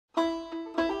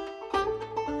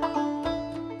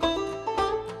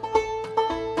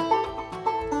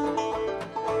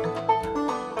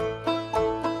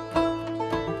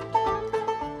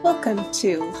Welcome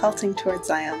to Halting Towards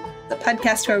Zion, the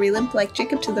podcast where we limp like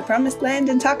Jacob to the promised land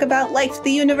and talk about life,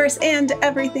 the universe, and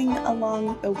everything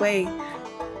along the way.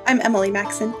 I'm Emily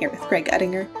Maxon, here with Greg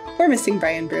Uttinger. We're missing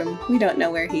Brian Broom. We don't know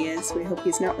where he is. We hope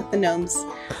he's not with the gnomes.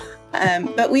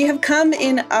 But we have come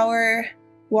in our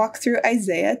walk through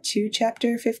Isaiah to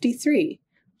chapter 53.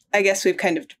 I guess we've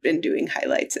kind of been doing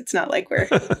highlights. It's not like we're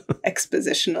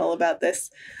expositional about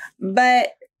this.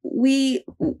 But we're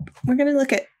going to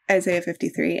look at Isaiah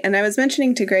 53. And I was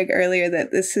mentioning to Greg earlier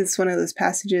that this is one of those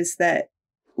passages that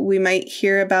we might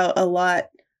hear about a lot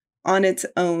on its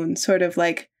own, sort of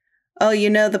like, oh, you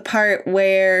know, the part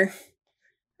where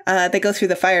they go through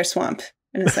the fire swamp.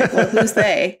 And it's like, well, who's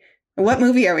they? What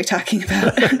movie are we talking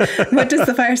about? What does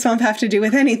the fire swamp have to do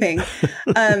with anything?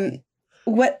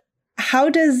 How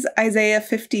does Isaiah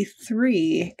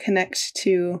 53 connect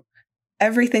to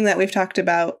everything that we've talked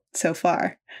about so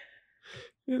far?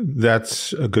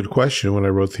 That's a good question. When I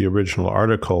wrote the original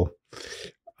article,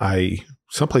 I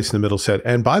someplace in the middle said,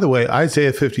 and by the way,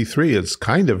 Isaiah 53 is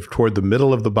kind of toward the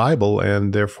middle of the Bible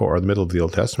and therefore, or the middle of the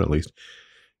Old Testament at least.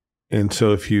 And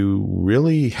so if you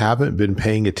really haven't been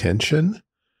paying attention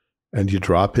and you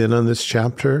drop in on this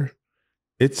chapter,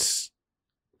 it's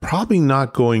probably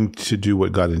not going to do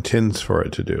what God intends for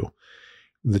it to do.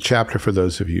 The chapter, for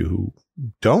those of you who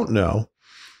don't know,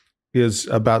 is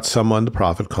about someone the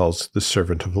prophet calls the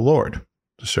servant of the Lord,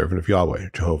 the servant of Yahweh,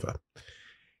 Jehovah.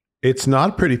 It's not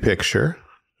a pretty picture.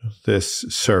 This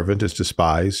servant is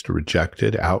despised,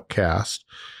 rejected, outcast.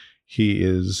 He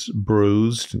is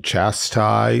bruised and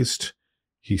chastised.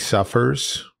 He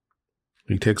suffers.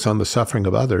 He takes on the suffering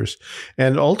of others.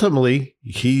 And ultimately,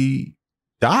 he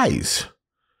dies.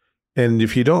 And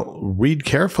if you don't read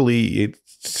carefully, it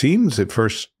seems at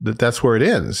first that that's where it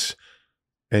ends.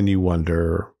 And you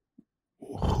wonder,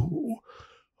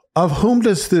 of whom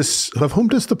does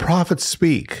the prophet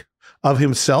speak? Of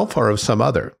himself or of some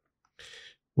other?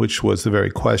 Which was the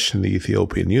very question the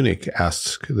Ethiopian eunuch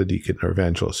asked the deacon or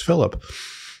evangelist Philip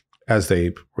as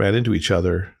they ran into each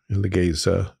other in the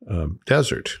Gaza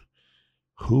desert.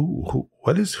 Who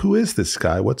is this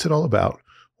guy? What's it all about?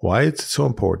 Why is it so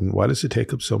important? Why does it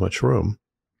take up so much room?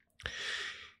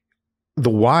 The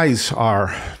whys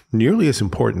are nearly as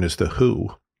important as the who.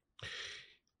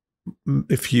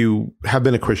 If you have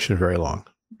been a Christian very long,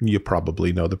 you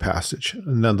probably know the passage.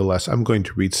 Nonetheless, I'm going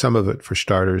to read some of it for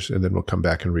starters, and then we'll come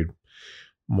back and read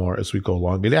more as we go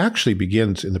along. It actually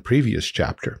begins in the previous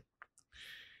chapter.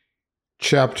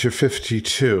 Chapter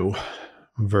 52,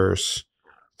 verse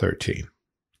 13.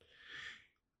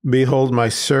 Behold, my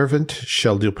servant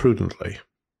shall deal prudently.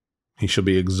 He shall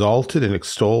be exalted and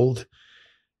extolled,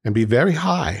 and be very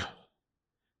high,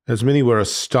 as many were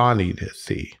astonished at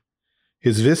thee.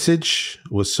 His visage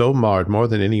was so marred, more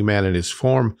than any man, in his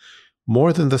form,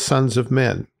 more than the sons of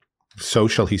men. So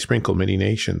shall he sprinkle many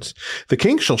nations. The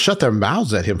kings shall shut their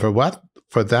mouths at him,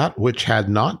 for that which had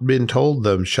not been told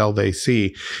them shall they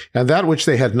see, and that which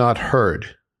they had not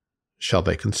heard shall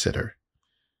they consider.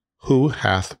 Who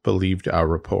hath believed our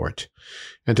report?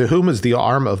 And to whom is the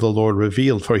arm of the Lord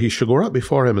revealed? For he shall grow up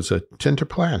before him as a tender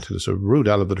plant, as a root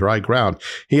out of the dry ground.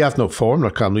 He hath no form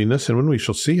nor comeliness, and when we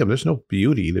shall see him, there's no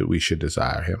beauty that we should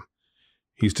desire him.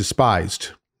 He's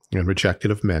despised and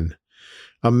rejected of men,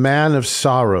 a man of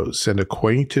sorrows and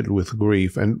acquainted with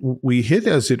grief, and we hid,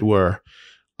 as it were,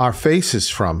 our faces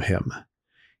from him.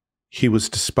 He was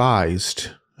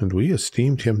despised, and we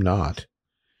esteemed him not.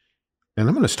 And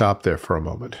I'm going to stop there for a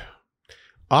moment.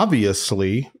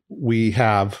 Obviously, we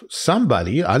have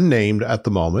somebody unnamed at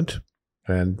the moment,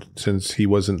 and since he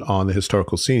wasn't on the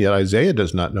historical scene yet, Isaiah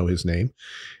does not know his name,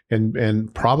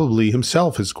 and probably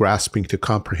himself is grasping to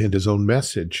comprehend his own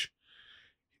message.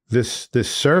 This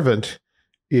servant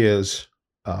is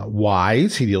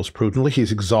wise. He deals prudently.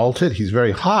 He's exalted. He's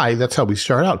very high. That's how we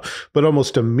start out. But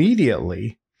almost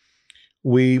immediately,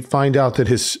 we find out that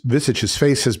his visage, his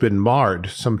face, has been marred.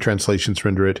 Some translations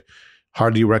render it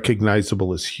hardly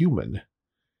recognizable as human.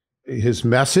 His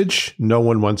message, no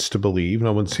one wants to believe.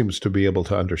 No one seems to be able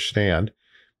to understand.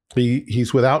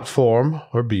 He's without form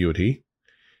or beauty.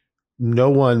 No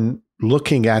one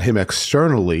looking at him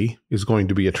externally is going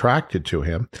to be attracted to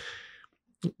him.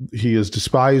 He is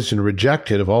despised and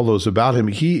rejected of all those about him.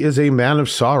 He is a man of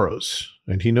sorrows,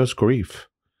 and he knows grief.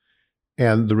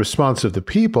 And the response of the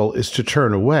people is to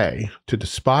turn away, to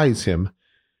despise him.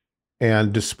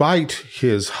 And despite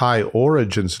his high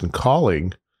origins and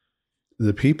calling,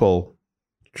 the people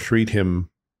treat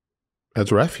him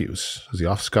as refuse, as the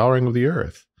offscouring of the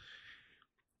earth.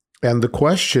 And the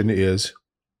question is,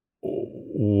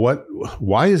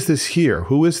 why is this here?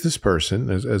 Who is this person?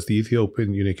 As the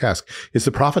Ethiopian eunuch asked, is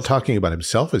the prophet talking about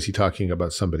himself? Is he talking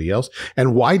about somebody else?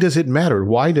 And why does it matter?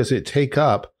 Why does it take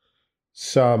up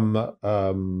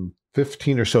some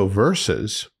 15 or so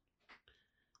verses,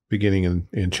 beginning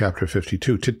in chapter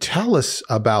 52, to tell us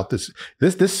about this?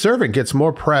 This servant gets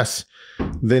more press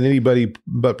than anybody,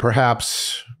 but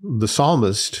perhaps the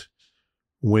psalmist,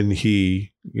 when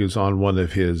he is on one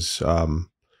of his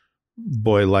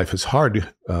boy, life is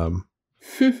hard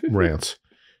rants.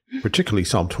 Particularly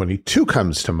Psalm 22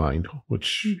 comes to mind,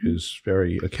 which is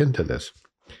very akin to this.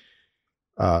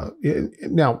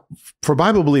 Now, for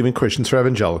Bible-believing Christians, for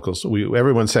evangelicals,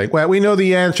 everyone's saying, well, we know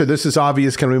the answer. This is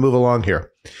obvious. Can we move along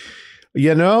here?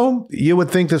 You know, you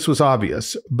would think this was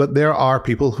obvious, but there are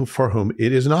people for whom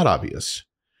it is not obvious.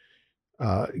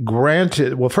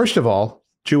 Granted, well, first of all,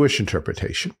 Jewish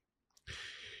interpretation.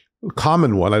 A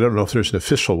common one, I don't know if there's an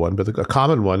official one, but a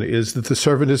common one is that the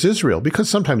servant is Israel, because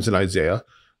sometimes in Isaiah,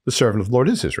 the servant of the Lord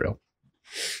is Israel.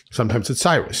 Sometimes it's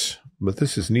Cyrus, but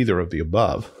this is neither of the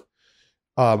above.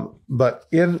 But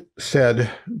in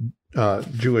said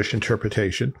Jewish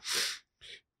interpretation,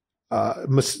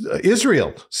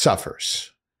 Israel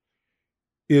suffers.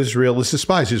 Israel is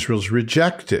despised. Israel is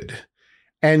rejected.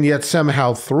 And yet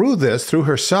somehow through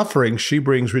her suffering, she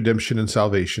brings redemption and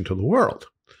salvation to the world.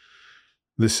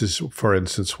 This is, for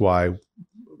instance, why a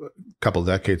couple of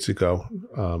decades ago,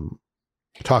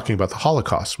 talking about the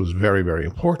Holocaust was very, very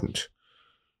important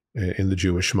in the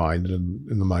Jewish mind and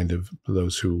in the mind of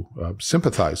those who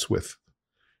sympathize with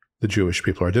the Jewish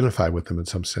people, or identify with them in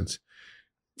some sense.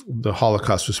 The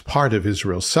Holocaust was part of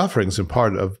Israel's sufferings and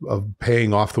part of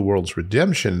paying off the world's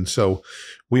redemption. And so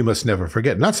we must never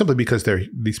forget, not simply because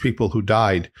these people who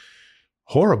died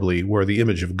horribly were the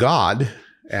image of God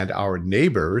and our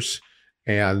neighbors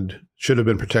and should have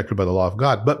been protected by the law of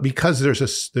God, but because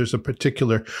there's a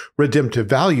particular redemptive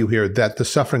value here that the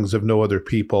sufferings of no other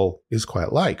people is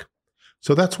quite like.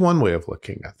 So that's one way of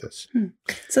looking at this.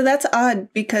 So that's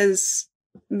odd, because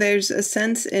there's a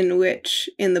sense in which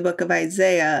in the book of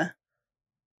Isaiah,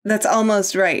 that's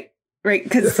almost right?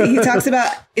 Because he talks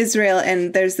about Israel,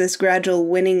 and there's this gradual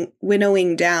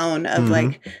winnowing down of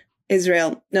like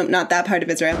Israel. No, not that part of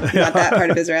Israel. Not that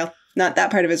part of Israel. Not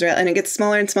that part of Israel. And it gets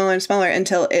smaller and smaller and smaller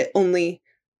until it only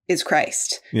is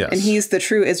Christ. Yes. And he's the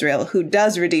true Israel who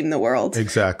does redeem the world.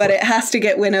 Exactly. But it has to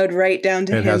get winnowed right down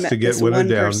to him. It has to get winnowed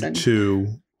down person. To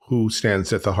who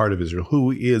stands at the heart of Israel,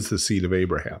 who is the seed of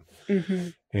Abraham.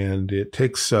 And it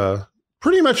takes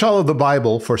pretty much all of the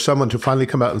Bible for someone to finally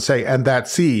come out and say, and that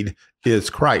seed is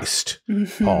Christ.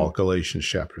 Paul, Galatians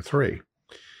chapter 3.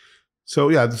 So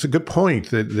yeah, that's a good point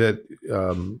that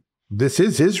this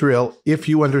is Israel, if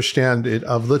you understand it,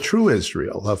 of the true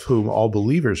Israel, of whom all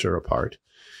believers are a part.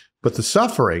 But the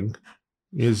suffering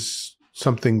is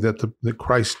something that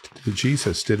Christ,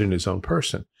 Jesus, did in his own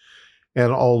person.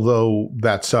 And although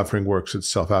that suffering works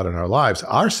itself out in our lives,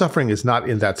 our suffering is not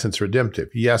in that sense redemptive.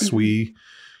 Yes, we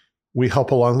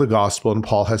help along the gospel, and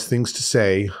Paul has things to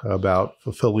say about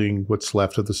fulfilling what's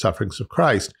left of the sufferings of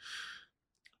Christ.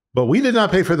 But we did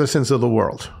not pay for the sins of the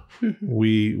world.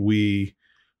 We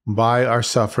by our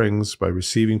sufferings, by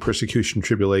receiving persecution,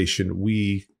 tribulation,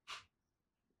 we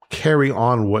carry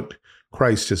on what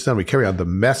Christ has done. We carry on the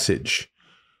message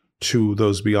to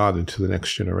those beyond and to the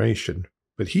next generation.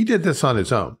 But he did this on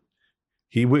his own.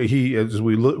 He as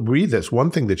we read this, one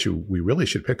thing that we really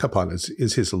should pick up on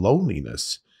is his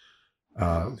loneliness.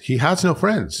 He has no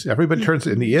friends. Everybody turns,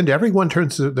 in the end, everyone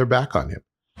turns their back on him.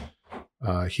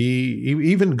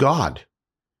 Even God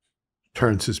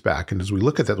turns his back. And as we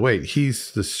look at that, wait,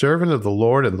 he's the servant of the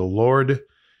Lord, and the Lord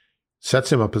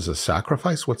sets him up as a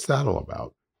sacrifice. What's that all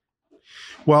about?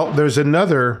 Well, there's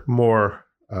another more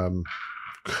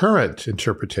current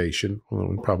interpretation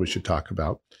we probably should talk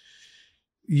about.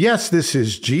 Yes, this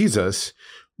is Jesus,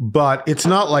 but it's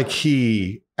not like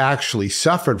he actually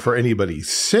suffered for anybody's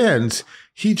sins.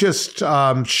 He just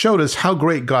showed us how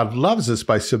great God loves us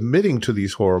by submitting to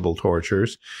these horrible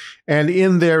tortures. And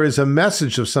in there is a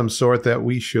message of some sort that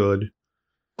we should.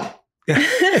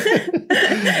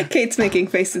 Kate's making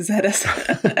faces at us.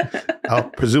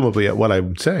 Presumably at what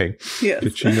I'm saying. Yes.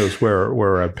 But she knows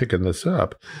where I'm picking this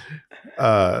up.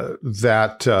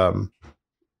 That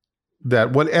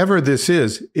whatever this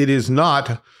is, it is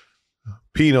not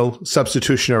penal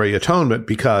substitutionary atonement,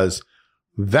 because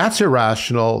that's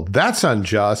irrational, that's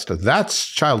unjust, that's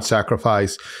child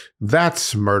sacrifice,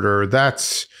 that's murder,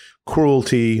 that's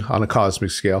cruelty on a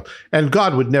cosmic scale, and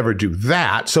God would never do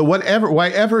that. So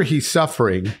whatever he's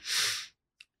suffering,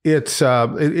 we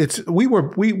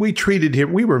treated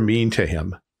him, we were mean to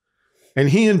him, and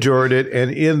he endured it,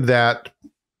 and in that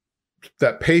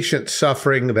that patient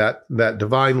suffering, that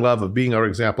divine love of being our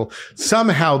example.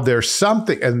 Somehow there's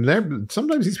something, and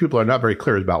sometimes these people are not very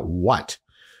clear about what.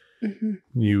 Mm-hmm.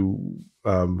 You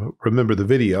remember the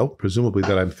video, presumably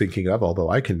that I'm thinking of, although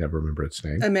I can never remember its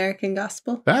name. American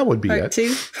Gospel. That would be Part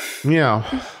it. 2.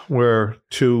 Yeah, where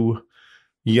two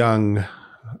young,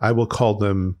 I will call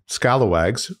them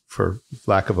scalawags, for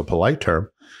lack of a polite term,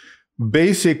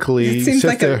 basically it seems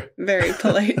like a very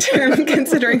polite term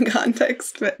considering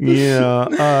context. But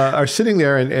are sitting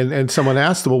there and someone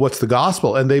asks them, well, what's the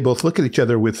gospel? And they both look at each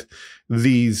other with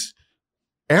these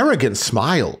arrogant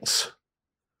smiles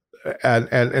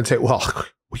and say, well,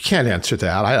 we can't answer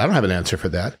that. I don't have an answer for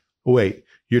that. Wait,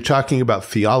 you're talking about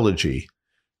theology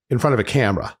in front of a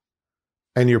camera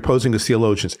and you're posing as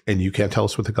theologians and you can't tell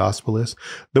us what the gospel is?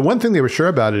 The one thing they were sure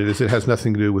about it is it has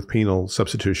nothing to do with penal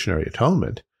substitutionary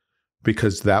atonement,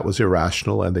 because that was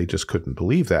irrational and they just couldn't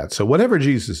believe that. So whatever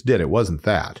Jesus did, it wasn't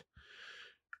that.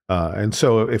 And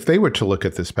so if they were to look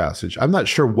at this passage, I'm not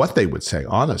sure what they would say,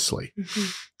 honestly,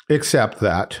 except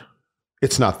that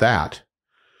it's not that.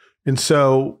 And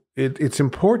so it's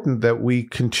important that we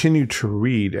continue to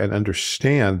read and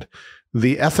understand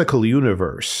the ethical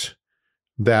universe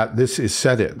that this is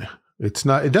set in. It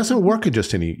doesn't work in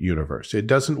just any universe. It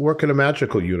doesn't work in a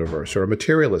magical universe or a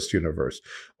materialist universe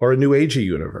or a New Agey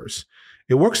universe.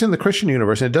 It works in the Christian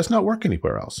universe and it does not work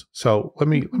anywhere else. So let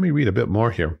me read a bit more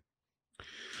here.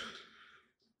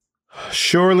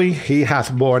 Surely he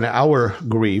hath borne our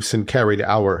griefs and carried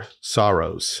our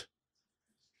sorrows.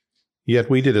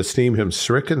 Yet we did esteem him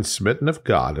stricken, smitten of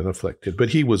God, and afflicted. But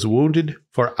he was wounded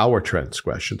for our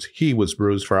transgressions. He was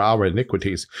bruised for our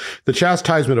iniquities. The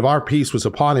chastisement of our peace was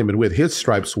upon him, and with his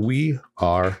stripes we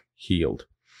are healed.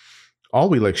 All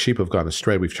we like sheep have gone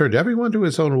astray. We've turned everyone to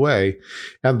his own way,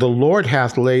 and the Lord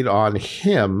hath laid on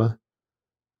him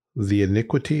the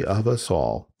iniquity of us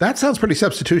all. That sounds pretty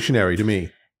substitutionary to me.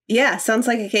 Yeah, sounds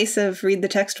like a case of read the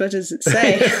text, what does it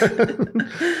say?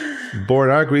 Born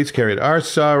our griefs, carried our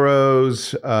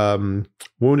sorrows,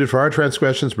 wounded for our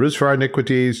transgressions, bruised for our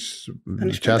iniquities,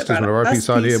 chastisement of our peace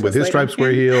on him. With his stripes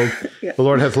we're healed. Yeah. The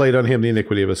Lord hath laid on him the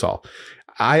iniquity of us all.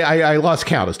 I lost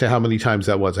count as to how many times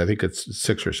that was. I think it's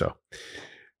 6 or so.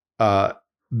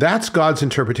 That's God's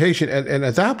interpretation. And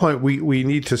at that point, we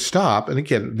need to stop. And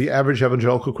again, the average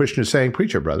evangelical Christian is saying,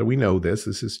 preacher, brother, we know this.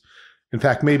 This is, in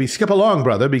fact, maybe skip along,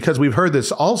 brother, because we've heard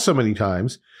this all so many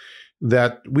times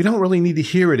that we don't really need to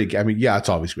hear it again. I mean, yeah, it's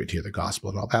always great to hear the gospel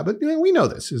and all that, but we know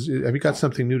this. Have you got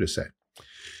something new to say?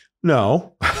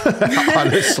 No,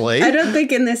 honestly. I don't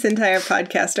think in this entire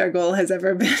podcast our goal has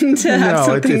ever been to have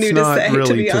something new to say, really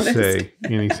to be honest. To say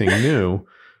anything new,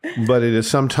 but it is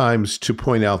sometimes to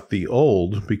point out the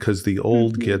old, because the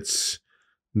old gets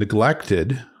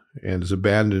neglected and is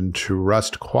abandoned to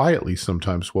rust quietly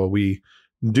sometimes while we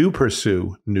do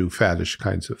pursue new faddish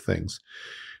kinds of things.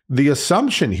 The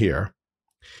assumption here,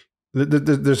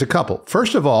 there's a couple.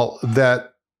 First of all,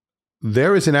 that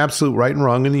there is an absolute right and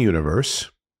wrong in the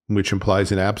universe, which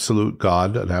implies an absolute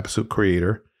God, an absolute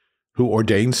creator who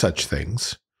ordained such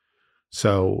things.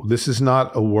 So this is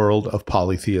not a world of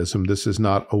polytheism. This is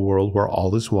not a world where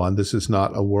all is one. This is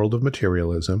not a world of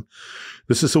materialism.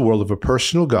 This is a world of a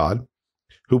personal God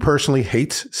who personally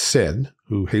hates sin,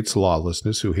 who hates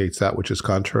lawlessness, who hates that which is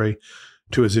contrary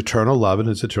to his eternal love and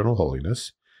his eternal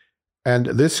holiness. And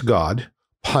this God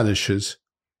punishes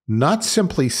not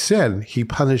simply sin, he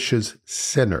punishes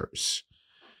sinners.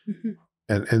 Mm-hmm.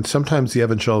 And sometimes the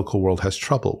evangelical world has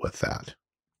trouble with that.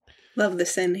 Love the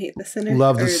sin, hate the sinner.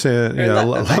 Love the sin. The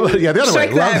other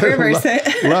way.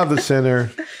 Love the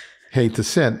sinner, hate the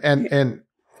sin. And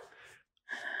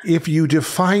if you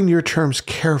define your terms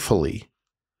carefully,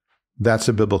 that's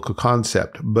a biblical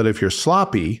concept. But if you're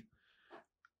sloppy,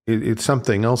 it's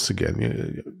something else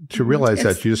again. To realize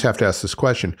that, you just have to ask this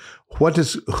question.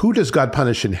 Who does God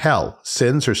punish in hell,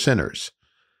 sins or sinners?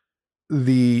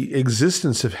 The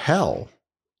existence of hell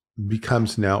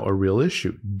becomes now a real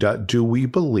issue. Do we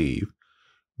believe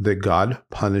that God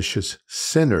punishes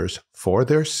sinners for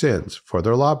their sins, for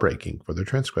their lawbreaking, for their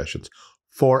transgressions,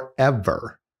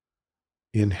 forever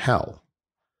in hell?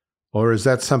 Or is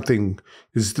that something,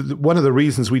 one of the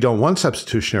reasons we don't want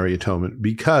substitutionary atonement?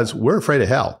 Because we're afraid of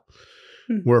hell.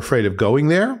 We're afraid of going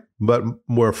there, but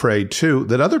we're afraid too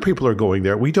that other people are going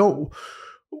there. We don't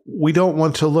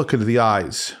want to look into the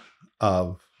eyes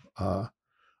of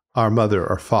our mother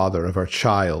or father, of our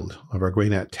child, of our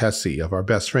great aunt Tessie, of our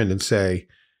best friend, and say,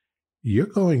 you're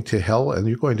going to hell and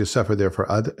you're going to suffer there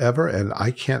forever, and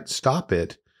I can't stop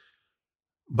it,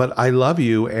 but I love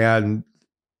you, and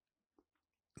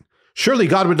surely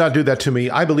God would not do that to me.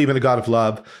 I believe in a God of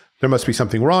love. There must be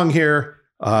something wrong here.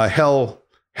 Hell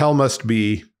hell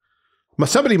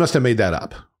somebody must have made that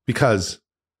up, because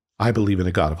I believe in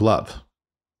a God of love,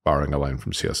 borrowing a line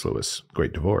from C.S. Lewis,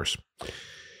 Great Divorce.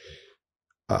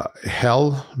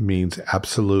 Hell means an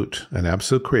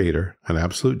absolute creator, an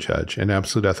absolute judge, and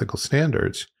absolute ethical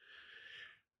standards.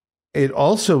 It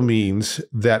also means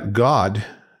that God,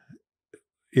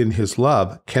 in his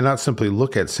love, cannot simply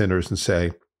look at sinners and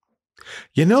say,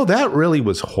 that really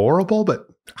was horrible, but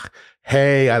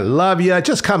hey, I love you.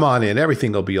 Just come on in.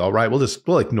 Everything will be all right.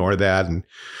 We'll ignore that and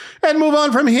move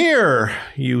on from here.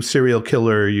 You serial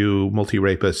killer, you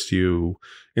multi-rapist, you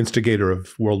instigator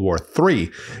of World War III.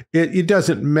 It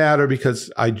doesn't matter, because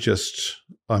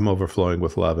I'm overflowing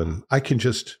with love, and I can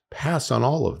just pass on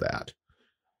all of that.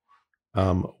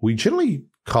 We generally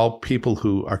call people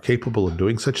who are capable of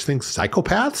doing such things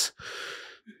psychopaths.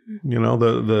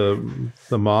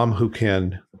 The mom who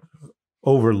can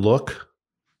overlook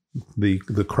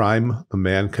the crime a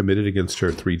man committed against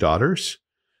her 3 daughters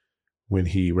when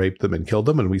he raped them and killed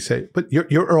them, and we say, "But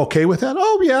you're okay with that?"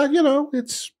 "Oh yeah,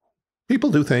 it's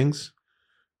people do things.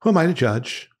 Who am I to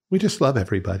judge? We just love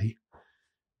everybody."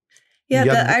 Yeah,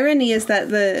 the irony is that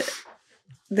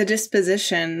the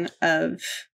disposition of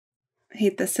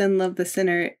hate the sin, love the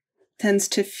sinner tends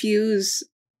to fuse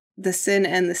the sin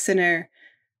and the sinner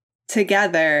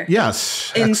together.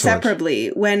 Yes. Inseparably.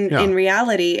 When in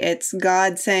reality, it's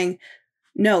God saying,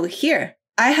 "No, here,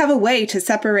 I have a way to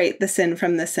separate the sin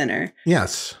from the sinner."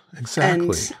 Yes,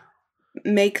 exactly.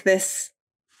 And make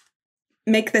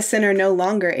the sinner no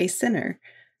longer a sinner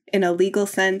in a legal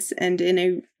sense and in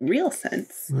a real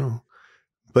sense. No.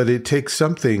 But it takes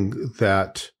something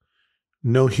that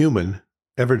no human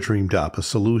ever dreamed up, a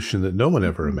solution that no one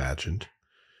ever imagined.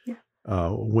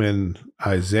 When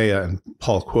Isaiah, and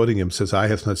Paul quoting him, says, "Eye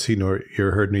hath not seen nor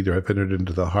ear heard, neither have entered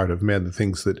into the heart of man the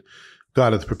things that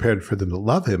God hath prepared for them that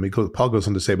love him." Paul goes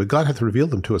on to say, "But God hath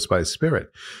revealed them to us by his Spirit."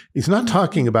 He's not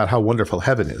talking about how wonderful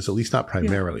heaven is, at least not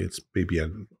primarily. It's maybe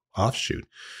an offshoot.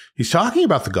 He's talking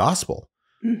about the gospel.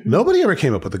 Nobody ever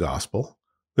came up with the gospel,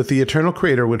 that the eternal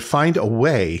creator would find a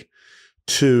way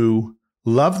to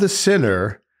love the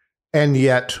sinner and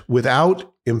yet, without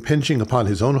impinging upon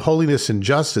his own holiness and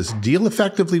justice, deal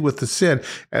effectively with the sin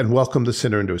and welcome the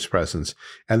sinner into his presence.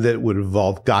 And that it would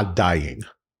involve God dying.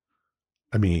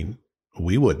 I mean,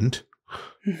 we wouldn't.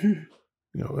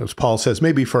 As Paul says,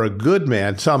 maybe for a good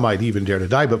man, some might even dare to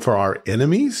die, but for our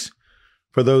enemies,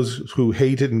 for those who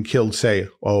hated and killed, say,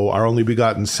 "Oh, our only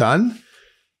begotten son,"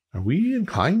 are we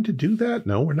inclined to do that?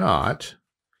 No, we're not.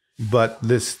 But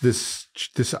this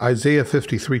Isaiah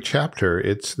 53 chapter,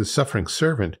 it's the suffering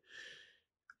servant.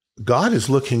 God is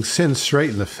looking sin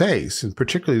straight in the face, and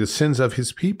particularly the sins of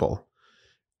his people,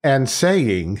 and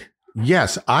saying,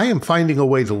 "Yes, I am finding a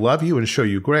way to love you and show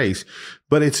you grace,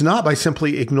 but it's not by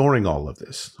simply ignoring all of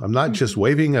this. I'm not just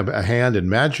waving a hand and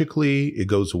magically it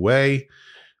goes away.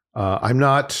 I'm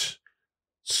not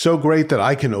so great that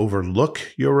I can overlook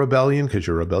your rebellion, because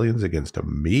your rebellion is against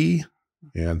me,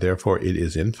 and therefore it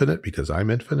is infinite because I'm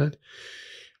infinite.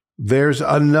 There's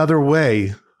another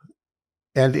way,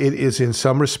 and it is in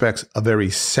some respects a very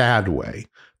sad way."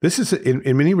 This is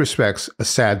in many respects a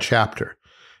sad chapter.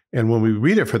 And when we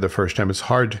read it for the first time, it's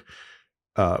hard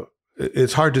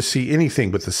to see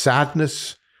anything but the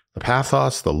sadness, the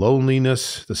pathos, the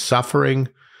loneliness, the suffering.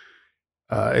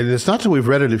 And it's not until we've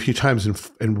read it a few times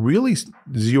and really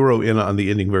zero in on the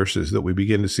ending verses that we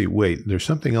begin to see, wait, there's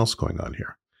something else going on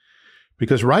here.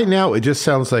 Because right now it just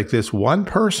sounds like this one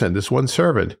person, this one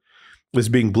servant, is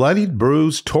being bloodied,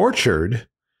 bruised, tortured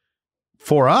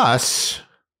for us,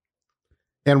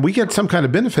 and we get some kind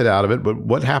of benefit out of it, but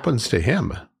what happens to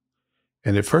him?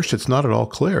 And at first, it's not at all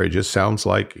clear. It just sounds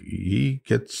like he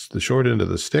gets the short end of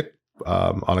the stick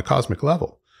on a cosmic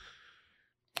level.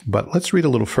 But let's read a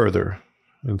little further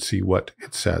and see what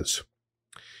it says.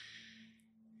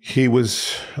 "He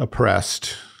was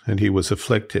oppressed and he was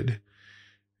afflicted,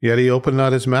 yet he opened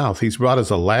not his mouth. He's brought as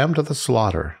a lamb to the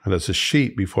slaughter, and as a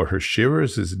sheep before her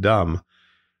shearers is dumb,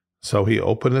 so he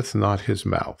openeth not his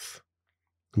mouth.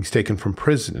 He's taken from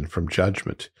prison and from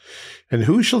judgment. And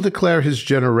who shall declare his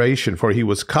generation? For he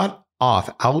was cut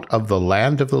off out of the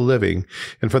land of the living,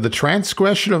 and for the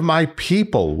transgression of my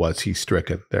people was he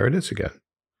stricken." There it is again.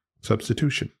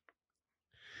 Substitution.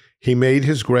 "He made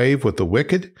his grave with the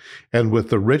wicked and with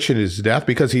the rich in his death,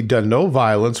 because he'd done no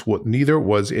violence, neither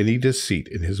was any deceit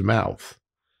in his mouth."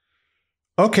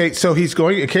 Okay, so he's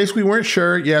going, in case we weren't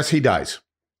sure, yes, he dies.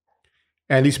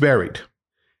 And he's buried.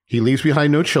 He leaves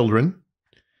behind no children.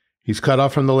 He's cut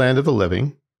off from the land of the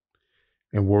living.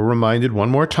 And we're reminded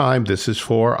one more time, this is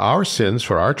for our sins,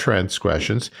 for our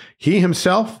transgressions. He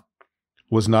himself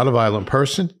was not a violent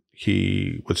person.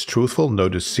 He was truthful, no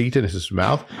deceit in his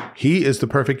mouth. He is the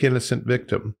perfect innocent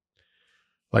victim,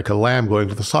 like a lamb going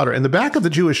to the slaughter. In the back of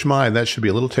the Jewish mind, that should be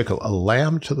a little tickle. A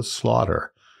lamb to the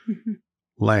slaughter.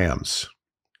 Lambs.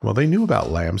 Well, they knew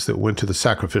about lambs that went to the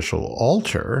sacrificial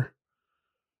altar.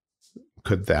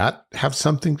 Could that have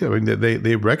something to, I mean,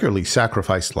 they regularly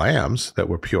sacrificed lambs that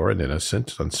were pure and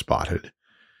innocent, unspotted.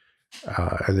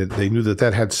 And they knew that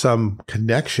that had some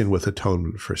connection with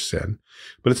atonement for sin.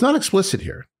 But it's not explicit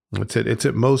here. It's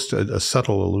at most a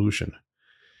subtle allusion.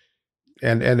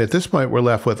 And at this point, we're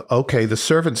left with, okay, the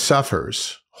servant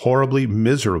suffers horribly,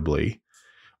 miserably.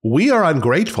 We are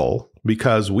ungrateful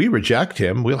because we reject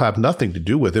him. We'll have nothing to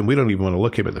do with him. We don't even want to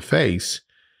look him in the face.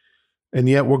 And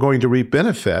yet we're going to reap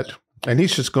benefit. And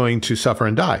he's just going to suffer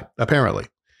and die, apparently.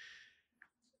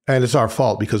 And it's our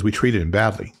fault because we treated him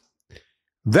badly.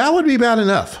 That would be bad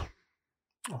enough.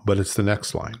 But it's the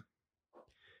next line.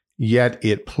 Yet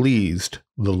it pleased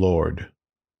the Lord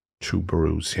to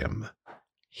bruise him.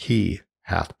 He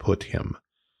hath put him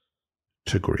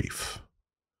to grief.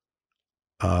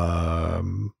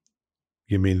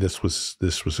 You mean this was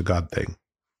a God thing?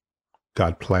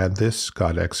 God planned this.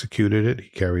 God executed it. He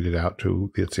carried it out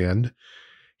to its end.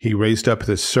 He raised up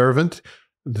this servant.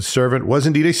 The servant was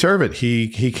indeed a servant.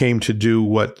 He came to do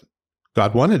what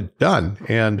God wanted done.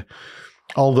 And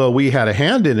although we had a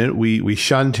hand in it, we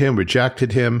shunned him,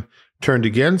 rejected him, turned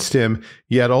against him,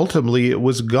 yet ultimately it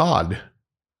was God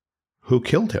who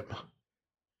killed him.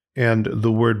 And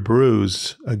the word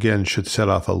bruise, again, should set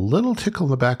off a little tickle in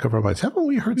the back of our minds. Haven't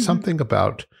we heard something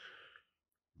about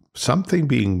something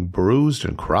being bruised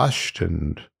and crushed?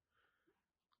 And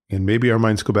maybe our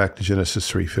minds go back to Genesis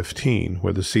 3:15,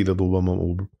 where the seed of the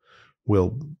woman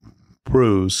will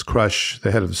bruise, crush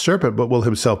the head of the serpent, but will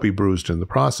himself be bruised in the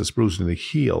process, bruised in the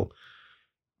heel.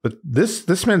 But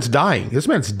this man's dying. This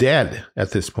man's dead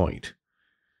at this point.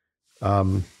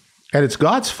 And it's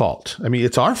God's fault. I mean,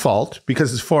 it's our fault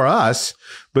because it's for us,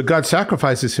 but God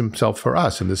sacrifices himself for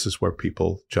us. And this is where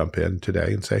people jump in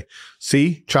today and say,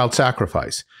 see, child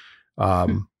sacrifice.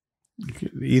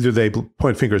 Either they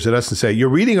point fingers at us and say, you're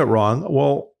reading it wrong.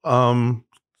 Well,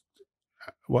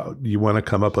 you want to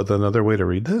come up with another way to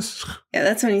read this? Yeah,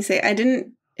 that's when you say, I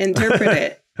didn't interpret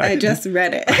it. I just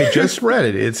read it. I just read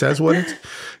it. It says what it's...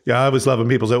 Yeah, I always love when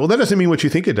people say, well, that doesn't mean what you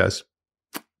think it does.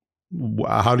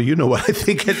 How do you know what I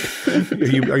think it...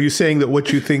 Are you saying that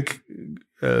what you think,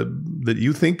 that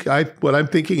you think what I'm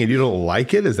thinking and you don't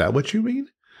like it? Is that what you mean?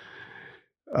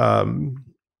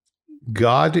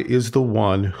 God is the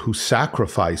one who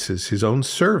sacrifices his own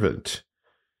servant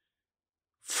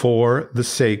for the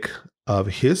sake of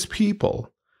his people.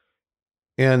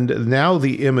 And now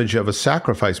the image of a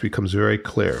sacrifice becomes very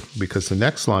clear, because the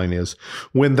next line is,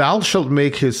 when thou shalt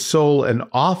make his soul an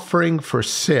offering for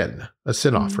sin, a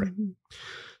sin offering.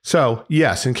 So,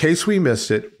 yes, in case we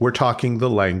missed it, we're talking the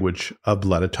language of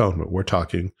blood atonement. We're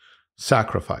talking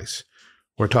sacrifice.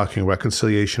 We're talking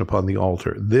reconciliation upon the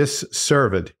altar. This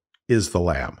servant is the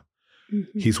lamb.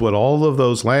 He's what all of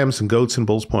those lambs and goats and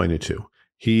bulls pointed to.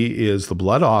 He is the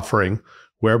blood offering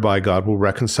whereby God will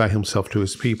reconcile himself to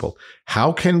his people.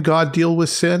 How can God deal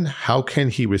with sin? How can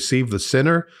he receive the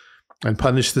sinner and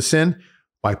punish the sin?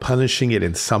 By punishing it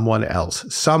in someone else.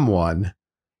 Someone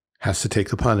has to take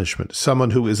the punishment. Someone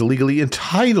who is legally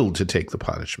entitled to take the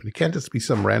punishment. It can't just be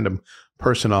some random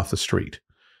person off the street.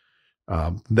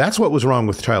 That's what was wrong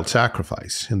with child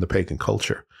sacrifice in the pagan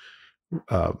culture.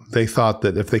 They thought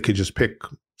that if they could just pick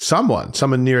someone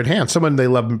near at hand, someone they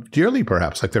love dearly,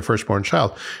 perhaps like their firstborn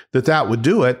child, that would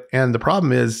do it. And the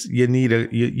problem is you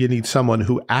need someone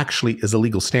who actually is a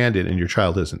legal stand-in, and your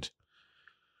child isn't.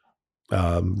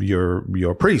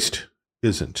 Your priest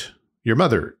isn't. Your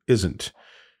mother isn't.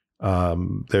 I've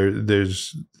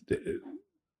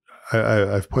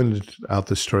pointed out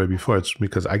this story before. It's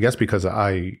because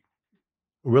I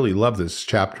really love this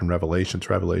chapter in Revelation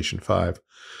 5.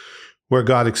 Where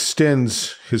God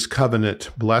extends his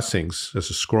covenant blessings as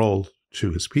a scroll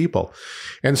to his people,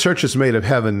 and search is made of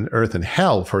heaven, earth, and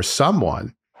hell for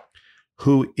someone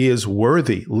who is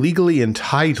worthy, legally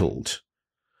entitled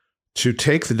to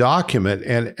take the document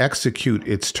and execute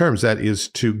its terms. That is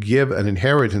to give an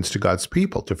inheritance to God's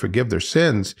people, to forgive their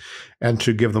sins, and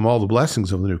to give them all the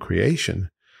blessings of the new creation.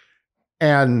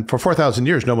 And for 4,000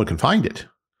 years, no one can find it.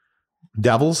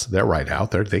 Devils, they're right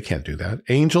out there. They can't do that.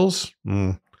 Angels,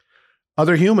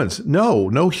 Other humans,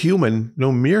 no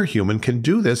mere human can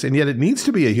do this, and yet it needs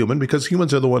to be a human because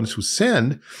humans are the ones who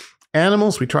sinned.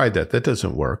 Animals, we tried that. That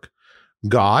doesn't work.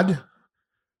 God,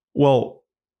 well,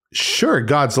 sure,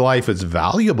 God's life is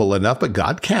valuable enough, but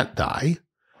God can't die.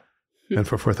 And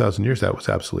for 4,000 years, that was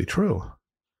absolutely true.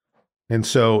 And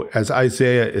so as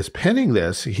Isaiah is penning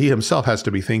this, he himself has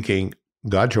to be thinking,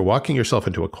 God, you're walking yourself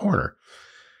into a corner.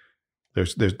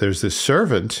 There's this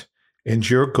servant, and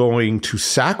you're going to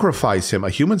sacrifice him, a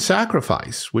human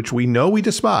sacrifice, which we know we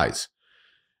despise.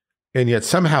 And yet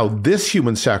somehow this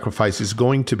human sacrifice is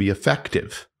going to be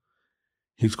effective.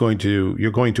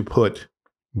 You're going to put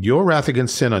your wrath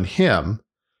against sin on him,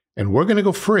 and we're going to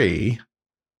go free.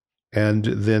 And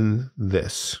then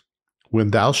this,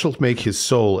 when thou shalt make his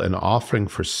soul an offering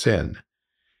for sin,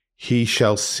 he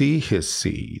shall see his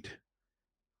seed.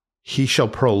 He shall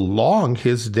prolong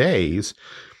his days,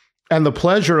 and the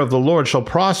pleasure of the Lord shall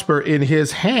prosper in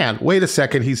his hand. Wait a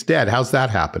second, he's dead. How's that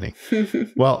happening?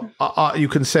 Well, you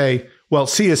can say, well,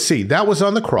 see his seed. That was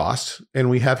on the cross, and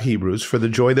we have Hebrews, for the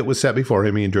joy that was set before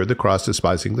him, he endured the cross,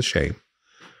 despising the shame.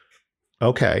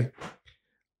 Okay.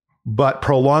 But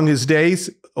prolong his days?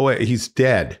 Oh, wait, he's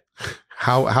dead.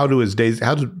 How does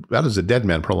a dead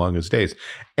man prolong his days?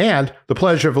 And the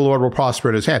pleasure of the Lord will prosper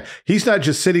in his hand. He's not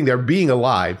just sitting there being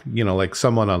alive, like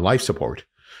someone on life support.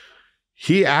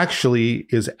 He actually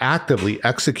is actively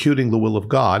executing the will of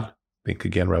God. Think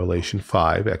again, Revelation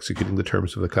 5, executing the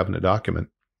terms of the covenant document.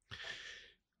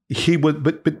 He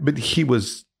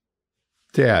was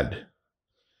dead.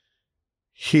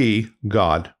 He,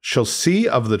 God, shall see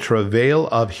of the travail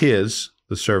of his,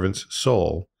 the servant's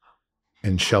soul,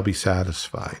 and shall be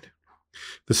satisfied.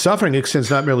 The suffering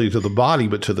extends not merely to the body,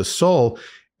 but to the soul.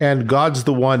 And God's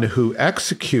the one who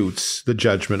executes the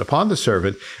judgment upon the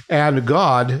servant. And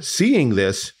God, seeing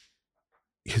this,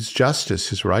 his justice,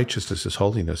 his righteousness, his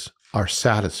holiness are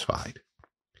satisfied.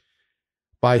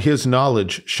 By his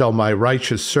knowledge shall my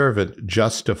righteous servant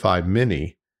justify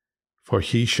many, for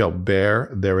he shall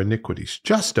bear their iniquities.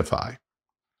 Justify.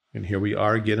 And here we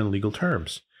are again in legal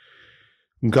terms.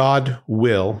 God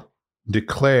will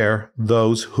declare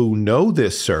those who know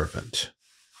this servant,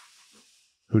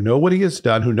 who know what he has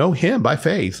done, who know him by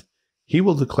faith, he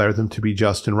will declare them to be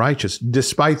just and righteous,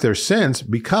 despite their sins,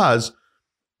 because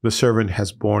the servant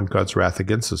has borne God's wrath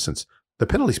against those sins. The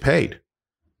penalty's paid.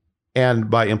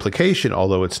 And by implication,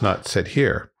 although it's not said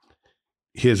here,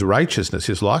 his righteousness,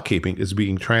 his law-keeping is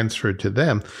being transferred to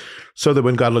them, so that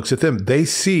when God looks at them, they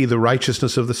see the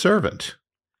righteousness of the servant.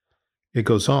 It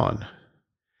goes on.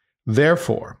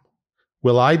 Therefore,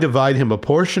 will I divide him a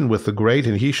portion with the great,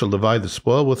 and he shall divide the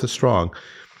spoil with the strong,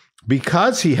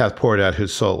 because he hath poured out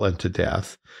his soul unto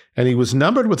death, and he was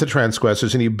numbered with the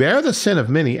transgressors, and he bare the sin of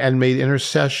many, and made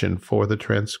intercession for the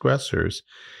transgressors.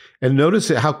 And notice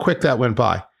how quick that went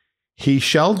by. He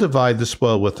shall divide the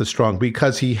spoil with the strong,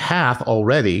 because he hath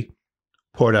already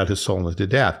poured out his soul unto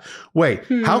death. Wait,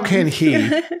 how can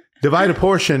he divide a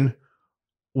portion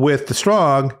with the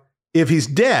strong if he's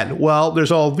dead? Well,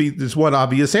 there's one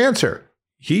obvious answer.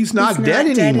 He's not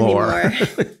dead anymore.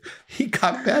 He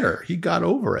got better. He got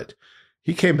over it.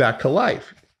 He came back to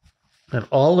life. And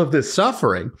all of this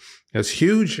suffering, as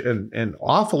huge and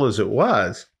awful as it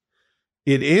was,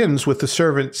 it ends with the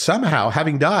servant somehow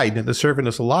having died and the servant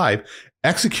is alive,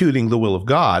 executing the will of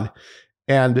God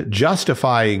and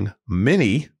justifying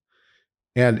many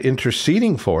and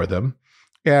interceding for them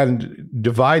and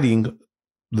dividing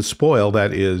the spoil,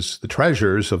 that is, the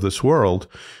treasures of this world,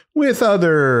 with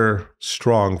other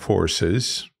strong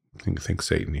forces. Think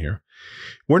Satan here.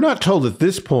 We're not told at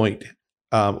this point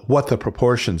what the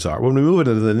proportions are. When we move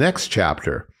into the next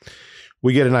chapter,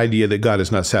 we get an idea that God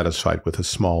is not satisfied with a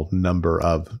small number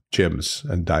of gems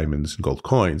and diamonds and gold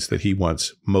coins, that he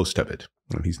wants most of it,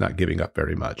 and he's not giving up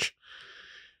very much.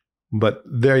 But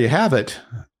there you have it.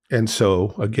 And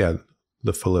so, again,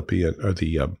 the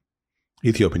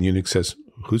Ethiopian eunuch says,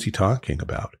 who's he talking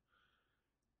about?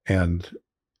 And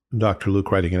Dr.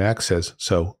 Luke, writing in Acts, says,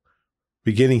 so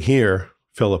beginning here,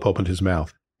 Philip opened his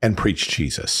mouth and preached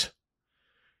Jesus.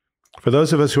 For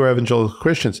those of us who are evangelical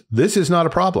Christians, this is not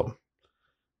a problem.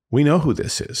 We know who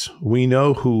this is. We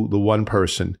know who the one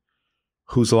person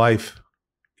whose life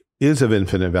is of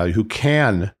infinite value, who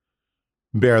can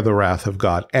bear the wrath of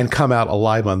God and come out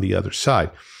alive on the other side.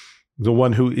 The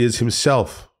one who is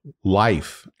himself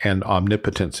life and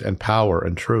omnipotence and power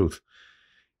and truth,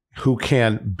 who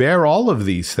can bear all of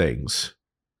these things,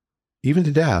 even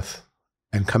to death,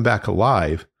 and come back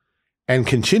alive and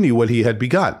continue what he had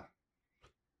begun.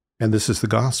 And this is the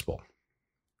gospel,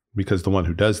 because the one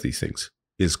who does these things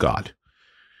is God.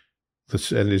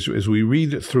 And as we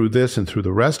read through this and through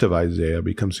the rest of Isaiah, it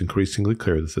becomes increasingly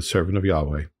clear that the servant of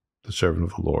Yahweh, the servant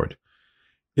of the Lord,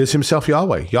 is himself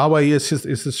Yahweh. Yahweh is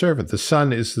the servant. The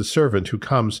Son is the servant who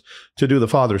comes to do the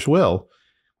Father's will.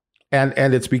 And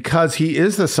it's because he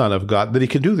is the Son of God that he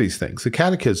can do these things. The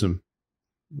Catechism,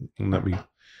 and let me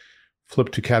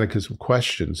flip to Catechism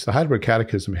questions. The Heidelberg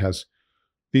Catechism has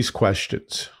these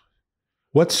questions.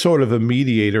 What sort of a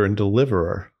mediator and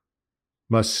deliverer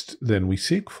must then we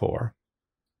seek for?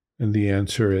 And the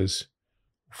answer is,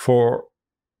 for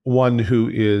one who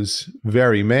is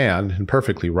very man and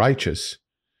perfectly righteous,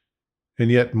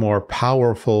 and yet more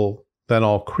powerful than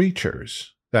all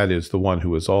creatures. That is, the one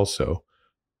who is also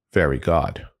very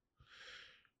God.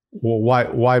 Well,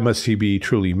 why must he be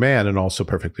truly man and also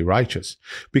perfectly righteous?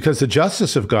 Because the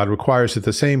justice of God requires that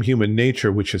the same human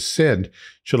nature which has sinned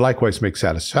should likewise make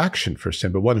satisfaction for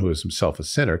sin, but one who is himself a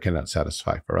sinner cannot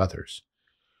satisfy for others.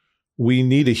 We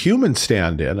need a human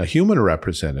stand-in, a human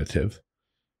representative,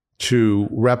 to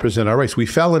represent our race. We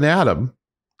fell in Adam.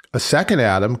 A second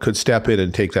Adam could step in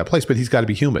and take that place, but he's got to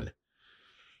be human.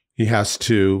 He has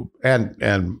to,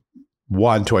 and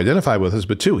one, to identify with us,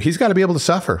 but two, he's got to be able to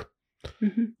suffer.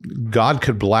 Mm-hmm. God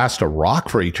could blast a rock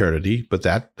for eternity, but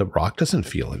the rock doesn't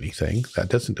feel anything. That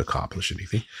doesn't accomplish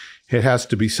anything. It has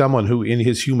to be someone who in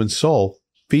his human soul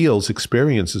feels,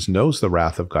 experiences, knows the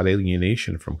wrath of God,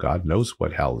 alienation from God, knows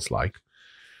what hell is like.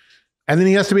 And then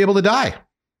he has to be able to die,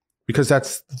 because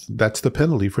that's the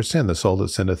penalty for sin. The soul that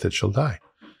sinneth, it shall die.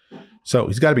 So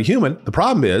he's got to be human. The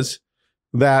problem is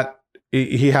that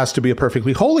he has to be a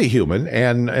perfectly holy human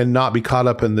and not be caught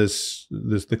up in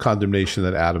the condemnation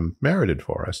that Adam merited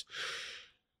for us.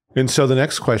 And so the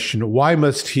next question, why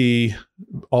must he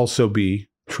also be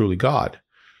truly God?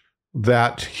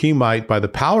 That he might, by the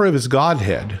power of his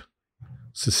Godhead,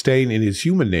 sustain in his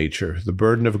human nature the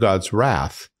burden of God's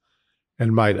wrath,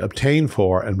 and might obtain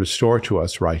for and restore to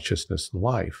us righteousness and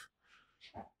life.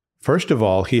 First of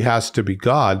all, he has to be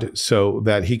God so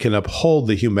that he can uphold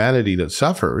the humanity that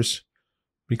suffers,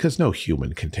 because no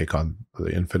human can take on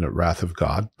the infinite wrath of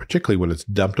God, particularly when it's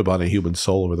dumped upon a human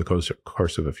soul over the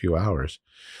course of a few hours.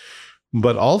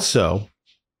 But also,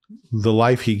 the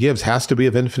life he gives has to be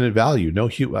of infinite value.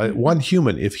 One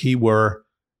human, if he were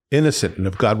innocent and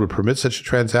if God would permit such a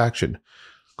transaction,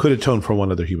 could atone for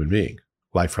one other human being,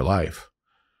 life for life.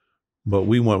 But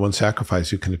we want one sacrifice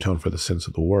who can atone for the sins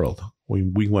of the world.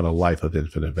 We want a life of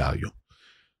infinite value.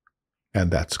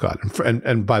 And that's God.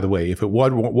 And by the way, if it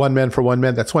was one man for one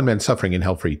man, that's one man suffering in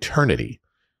hell for eternity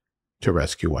to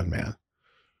rescue one man.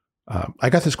 I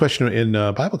got this question in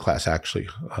Bible class, actually.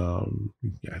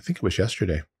 I think it was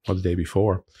yesterday or the day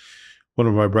before. One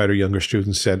of my brighter younger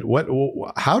students said,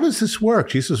 how does this work?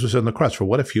 Jesus was on the cross for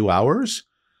what, a few hours?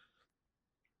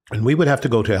 And we would have to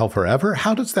go to hell forever?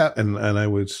 How does that? And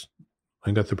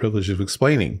I got the privilege of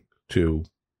explaining to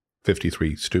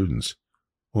 53 students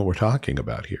what we're talking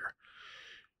about here.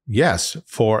 Yes,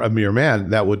 for a mere man,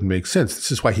 that wouldn't make sense.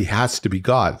 This is why he has to be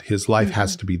God. His life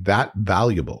has to be that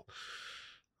valuable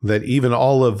that even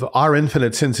all of our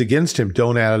infinite sins against him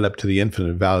don't add up to the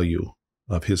infinite value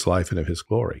of his life and of his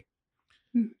glory.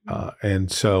 And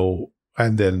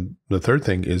then the third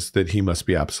thing is that he must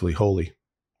be absolutely holy.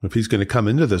 If he's going to come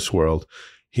into this world,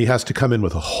 he has to come in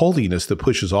with a holiness that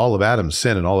pushes all of Adam's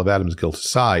sin and all of Adam's guilt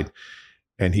aside,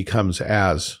 and he comes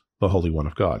as the Holy One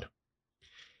of God.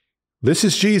 This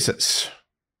is Jesus,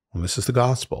 and this is the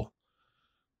gospel.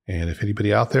 And if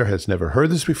anybody out there has never heard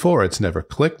this before, it's never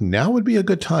clicked, now would be a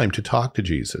good time to talk to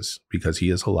Jesus, because he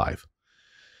is alive.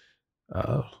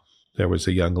 There was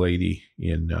a young lady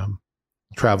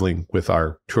traveling with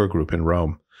our tour group in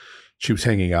Rome. She was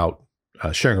hanging out,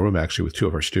 sharing a room actually with two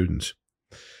of our students.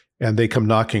 And they come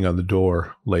knocking on the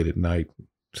door late at night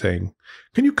saying,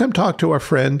 "Can you come talk to our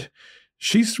friend?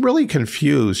 She's really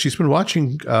confused. She's been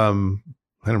watching, I don't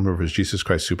remember if it was Jesus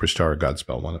Christ Superstar or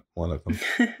Godspell, one of them."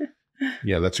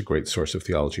 Yeah, that's a great source of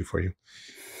theology for you.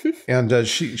 And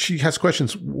she has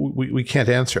questions we can't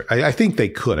answer. I think they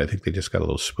could. I think they just got a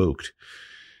little spooked.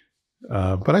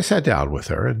 But I sat down with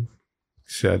her and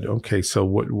said, okay, so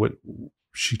what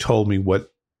she told me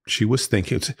what she was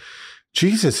thinking. It's,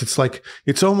 Jesus,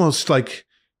 it's almost like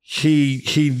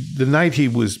the night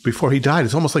before he died,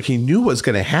 it's almost like he knew what was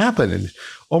going to happen, and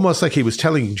almost like he was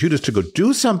telling Judas to go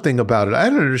do something about it. I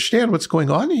don't understand what's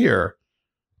going on here.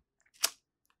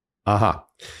 Can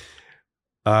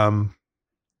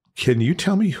you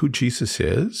tell me who Jesus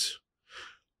is?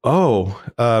 Oh,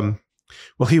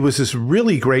 well, he was this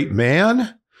really great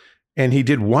man, and he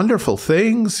did wonderful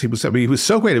things. He was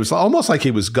so great. It was almost like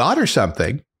he was God or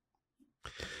something.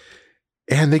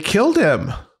 And they killed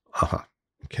him.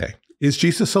 Okay. Is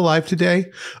Jesus alive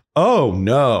today? Oh,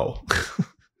 no.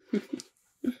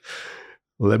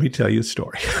 Let me tell you a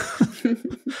story.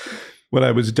 When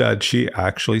I was done, she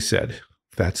actually said,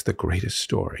 "That's the greatest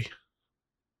story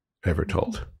ever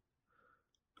told."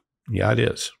 Yeah, it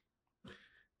is.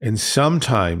 And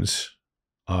sometimes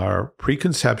our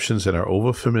preconceptions and our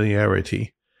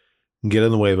overfamiliarity get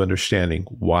in the way of understanding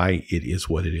why it is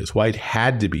what it is, why it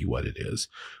had to be what it is,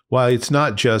 why it's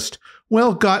not just,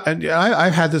 well, God, and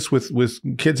I've had this with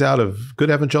kids out of good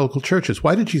evangelical churches.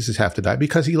 Why did Jesus have to die?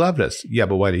 Because he loved us. Yeah,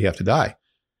 but why did he have to die?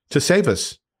 To save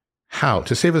us. How?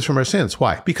 To save us from our sins.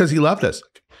 Why? Because he loved us.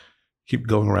 Keep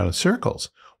going around in circles.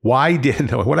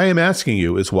 What I am asking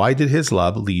you is, why did his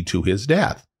love lead to his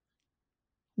death?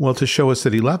 Well, to show us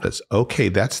that he loved us. Okay,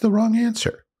 that's the wrong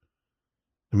answer.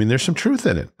 I mean, there's some truth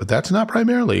in it, but that's not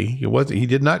primarily. He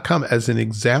did not come as an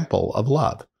example of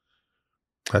love.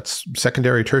 That's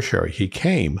secondary, tertiary. He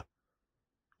came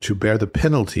to bear the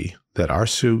penalty that our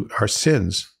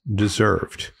sins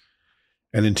deserved.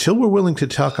 And until we're willing to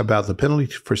talk about the penalty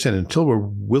for sin, until we're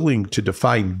willing to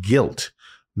define guilt,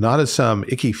 not as some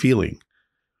icky feeling,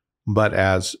 but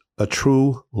as a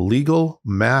true legal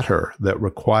matter that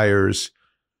requires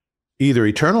either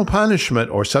eternal punishment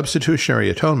or substitutionary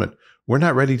atonement, we're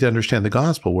not ready to understand the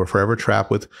gospel. We're forever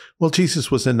trapped with, well,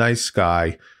 Jesus was a nice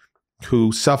guy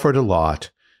who suffered a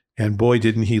lot, and boy,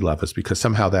 didn't he love us, because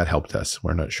somehow that helped us.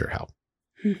 We're not sure how.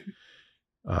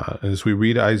 As we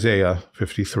read Isaiah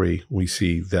 53, we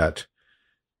see that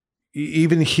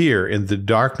even here in the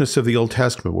darkness of the Old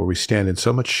Testament, where we stand in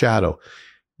so much shadow,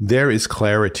 there is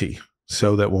clarity,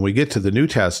 so that when we get to the New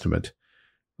Testament,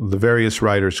 the various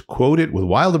writers quote it with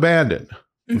wild abandon,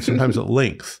 and sometimes at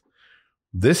length.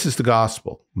 This is the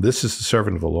gospel. This is the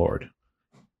servant of the Lord.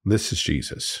 This is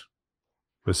Jesus.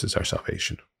 This is our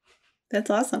salvation. That's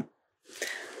awesome.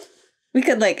 We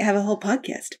could have a whole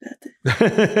podcast about this.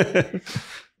 I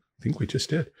think we just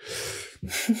did.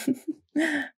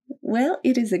 Well,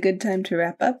 it is a good time to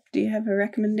wrap up. Do you have a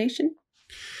recommendation?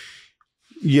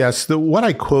 Yes. What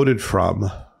I quoted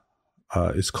from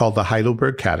is called the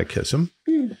Heidelberg Catechism.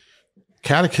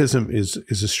 Catechism is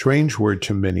a strange word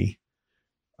to many.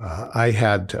 I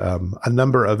had a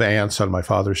number of aunts on my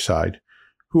father's side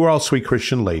who were all sweet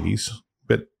Christian ladies,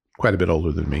 but quite a bit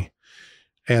older than me.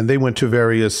 And they went to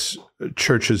various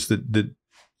churches that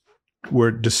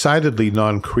were decidedly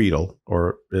non-creedal,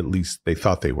 or at least they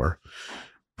thought they were,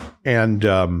 and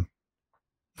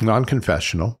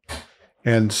non-confessional,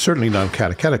 and certainly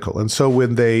non-catechetical. And so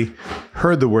when they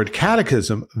heard the word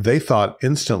catechism, they thought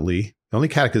instantly the only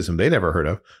catechism they'd ever heard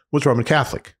of was Roman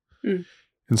Catholic.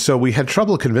 And so we had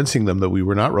trouble convincing them that we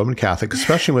were not Roman Catholic,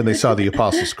 especially when they saw the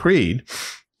Apostles' Creed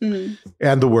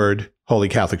and the word Holy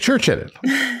Catholic Church in it.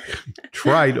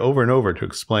 Tried over and over to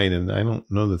explain, and I don't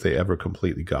know that they ever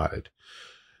completely got it.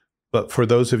 But for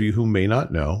those of you who may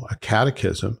not know, a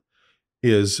catechism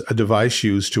is a device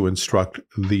used to instruct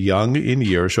the young in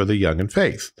years or the young in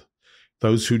faith.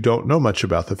 Those who don't know much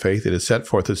about the faith, it is set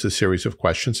forth as a series of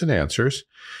questions and answers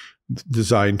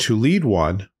designed to lead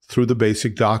one through the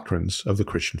basic doctrines of the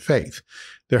Christian faith.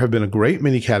 There have been a great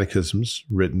many catechisms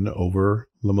written over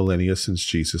the millennia since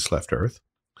Jesus left earth.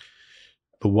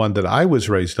 The one that I was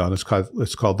raised on is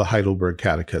called the Heidelberg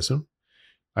Catechism.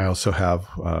 I also have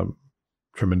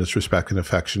tremendous respect and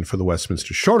affection for the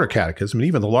Westminster Shorter Catechism, and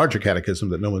even the larger catechism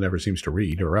that no one ever seems to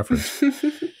read or reference.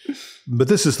 But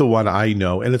this is the one I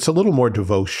know, and it's a little more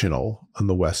devotional than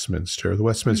the Westminster. The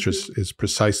Westminster is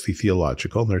precisely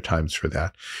theological, and there are times for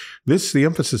that. The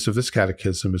emphasis of this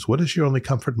catechism is, what is your only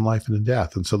comfort in life and in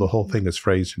death? And so the whole thing is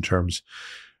phrased in terms,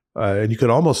 and you could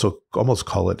almost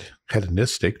call it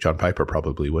hedonistic. John Piper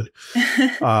probably would.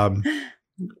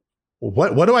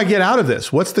 What do I get out of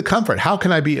this? What's the comfort? How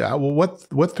can I be?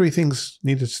 What three things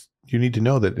you need to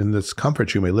know that in this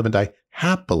comfort you may live and die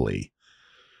happily?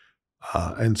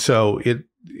 And so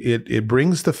it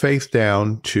brings the faith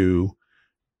down to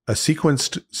a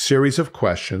sequenced series of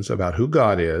questions about who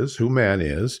God is, who man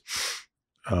is,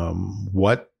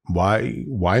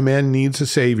 why man needs a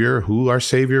savior, who our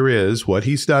savior is, what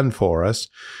he's done for us,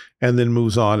 and then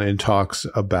moves on and talks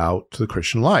about the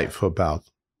Christian life, about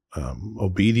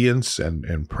obedience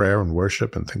and prayer and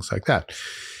worship and things like that.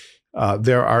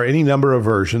 There are any number of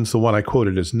versions. The one I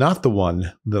quoted is not the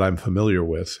one that I'm familiar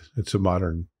with. It's a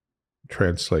modern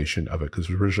translation of it, because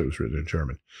originally it was written in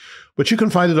German. But you can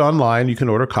find it online. You can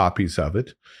order copies of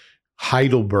it.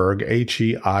 Heidelberg,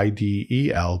 Heidelberg,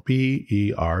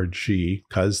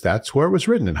 because that's where it was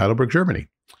written, in Heidelberg, Germany,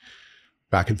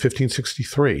 back in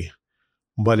 1563.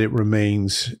 But it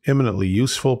remains eminently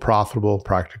useful, profitable,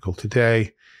 practical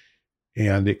today.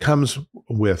 And it comes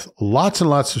with lots and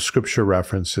lots of scripture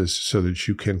references so that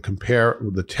you can compare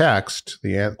the text,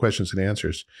 the questions and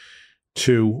answers,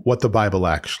 to what the Bible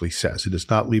actually says. It does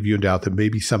not leave you in doubt that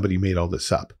maybe somebody made all this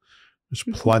up. There's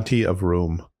plenty of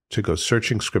room to go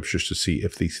searching scriptures to see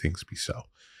if these things be so.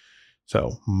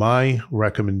 So my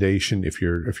recommendation, if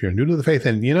you're new to the faith,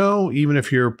 and even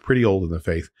if you're pretty old in the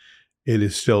faith, it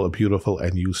is still a beautiful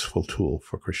and useful tool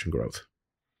for Christian growth.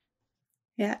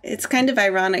 Yeah, it's kind of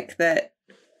ironic that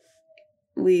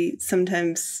we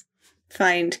sometimes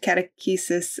find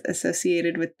catechesis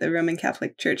associated with the Roman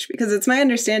Catholic Church, because it's my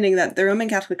understanding that the Roman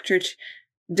Catholic Church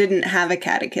didn't have a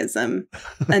catechism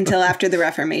until after the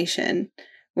Reformation,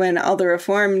 when all the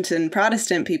Reformed and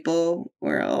Protestant people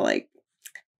were all like,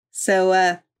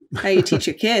 so how you teach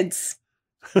your kids?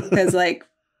 Because, like,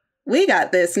 we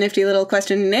got this nifty little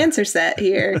question and answer set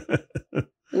here.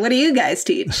 What do you guys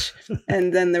teach?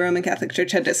 And then the Roman Catholic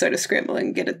Church had to sort of scramble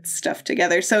and get its stuff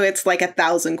together. So it's like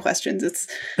 1,000 questions. It's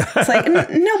like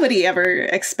nobody ever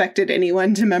expected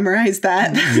anyone to memorize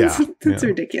that. That's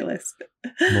ridiculous.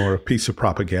 More a piece of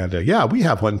propaganda. Yeah, we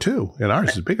have one too, and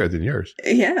ours is bigger than yours.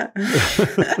 Yeah.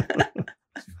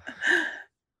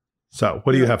 So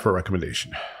what do you have for a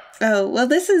recommendation? Oh, well,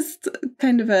 this is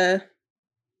kind of a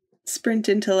sprint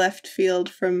into left field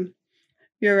from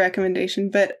your recommendation,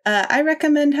 but I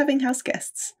recommend having house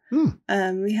guests.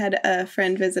 We had a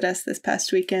friend visit us this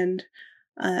past weekend,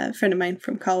 a friend of mine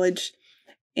from college,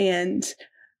 and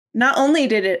not only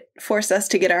did it force us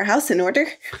to get our house in order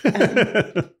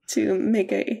to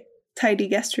make a tidy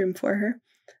guest room for her,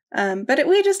 but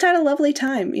we just had a lovely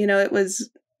time. You know, it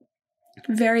was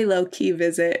a very low-key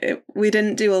visit. We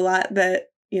didn't do a lot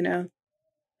that, you know,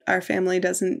 our family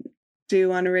doesn't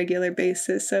do on a regular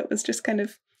basis, so it was just kind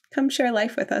of come share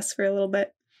life with us for a little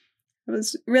bit. It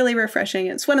was really refreshing.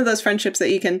 It's one of those friendships that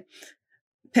you can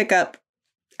pick up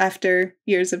after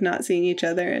years of not seeing each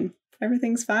other and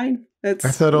everything's fine. I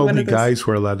thought only guys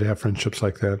were allowed to have friendships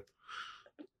like that.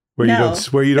 Where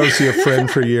you don't see a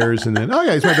friend for years and then, oh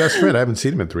yeah, he's my best friend. I haven't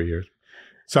seen him in 3 years.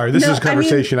 Sorry, this is a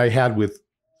conversation I had with,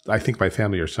 I think, my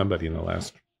family or somebody in the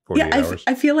last 48 hours.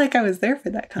 I feel like I was there for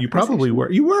that conversation. You probably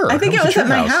were. You were. I think it was at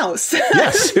my house.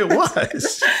 Yes, it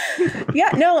was.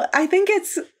 Yeah, no, I think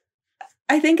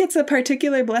it's a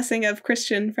particular blessing of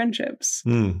Christian friendships.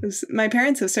 My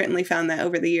parents have certainly found that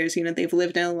over the years. You know, they've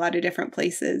lived in a lot of different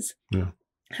places. Yeah.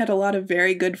 Had a lot of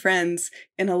very good friends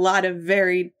in a lot of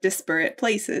very disparate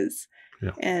places.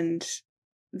 Yeah. And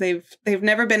they've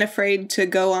never been afraid to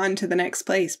go on to the next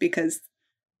place because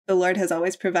the Lord has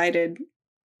always provided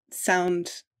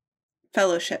sound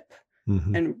fellowship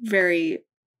and very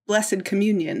blessed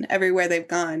communion everywhere they've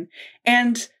gone.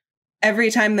 And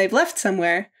every time they've left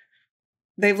somewhere,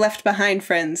 they've left behind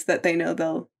friends that they know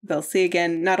they'll see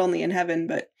again, not only in heaven,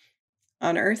 but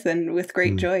on earth and with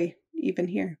great joy, even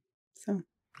here. So,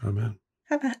 amen.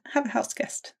 Have a house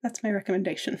guest. That's my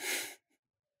recommendation.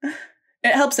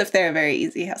 It helps if they're a very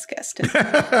easy house guest.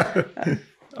 I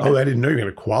didn't know you were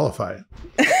going to qualify it.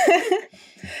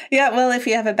 Yeah, well, if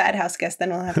you have a bad house guest,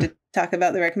 then we'll have to talk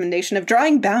about the recommendation of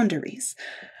drawing boundaries.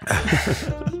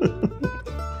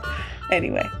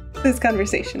 Anyway, this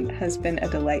conversation has been a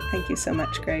delight. Thank you so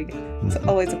much, Greg. It's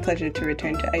always a pleasure to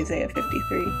return to Isaiah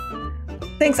 53.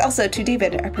 Thanks also to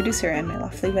David, our producer, and my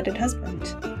lawfully wedded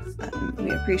husband. We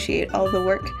appreciate all the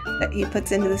work that he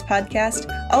puts into this podcast.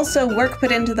 Also, work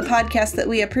put into the podcast that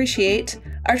we appreciate,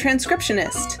 our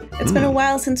transcriptionist. It's been a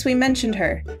while since we mentioned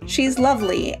her. She's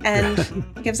lovely and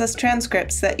gives us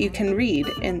transcripts that you can read.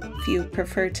 And if you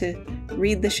prefer to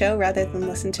read the show rather than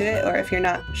listen to it, or if you're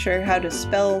not sure how to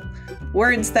spell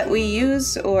words that we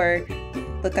use or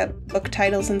look up book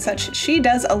titles and such, she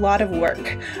does a lot of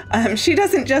work. She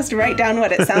doesn't just write down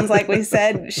what it sounds like we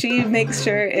said. She makes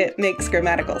sure it makes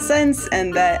grammatical sense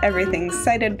and that everything's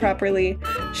cited properly.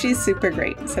 She's super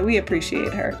great, so we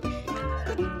appreciate her.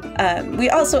 We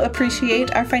also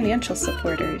appreciate our financial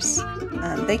supporters.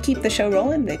 They keep the show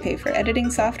rolling. They pay for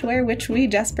editing software, which we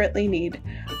desperately need.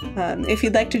 If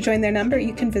you'd like to join their number,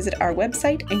 you can visit our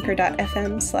website,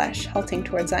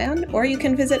 anchor.fm/haltingtowardszion, or you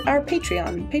can visit our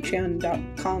Patreon,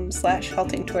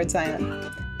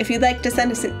 patreon.com/haltingtowardszion. If you'd like to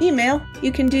send us an email,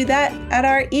 you can do that at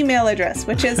our email address,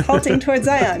 which is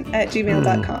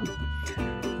haltingtowardszion@gmail.com.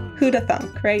 Who'da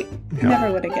thunk, right? Yeah.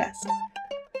 Never would have guessed.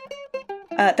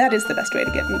 That is the best way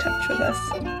to get in touch with us.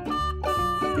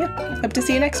 Yeah, hope to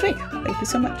see you next week. Thank you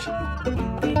so much.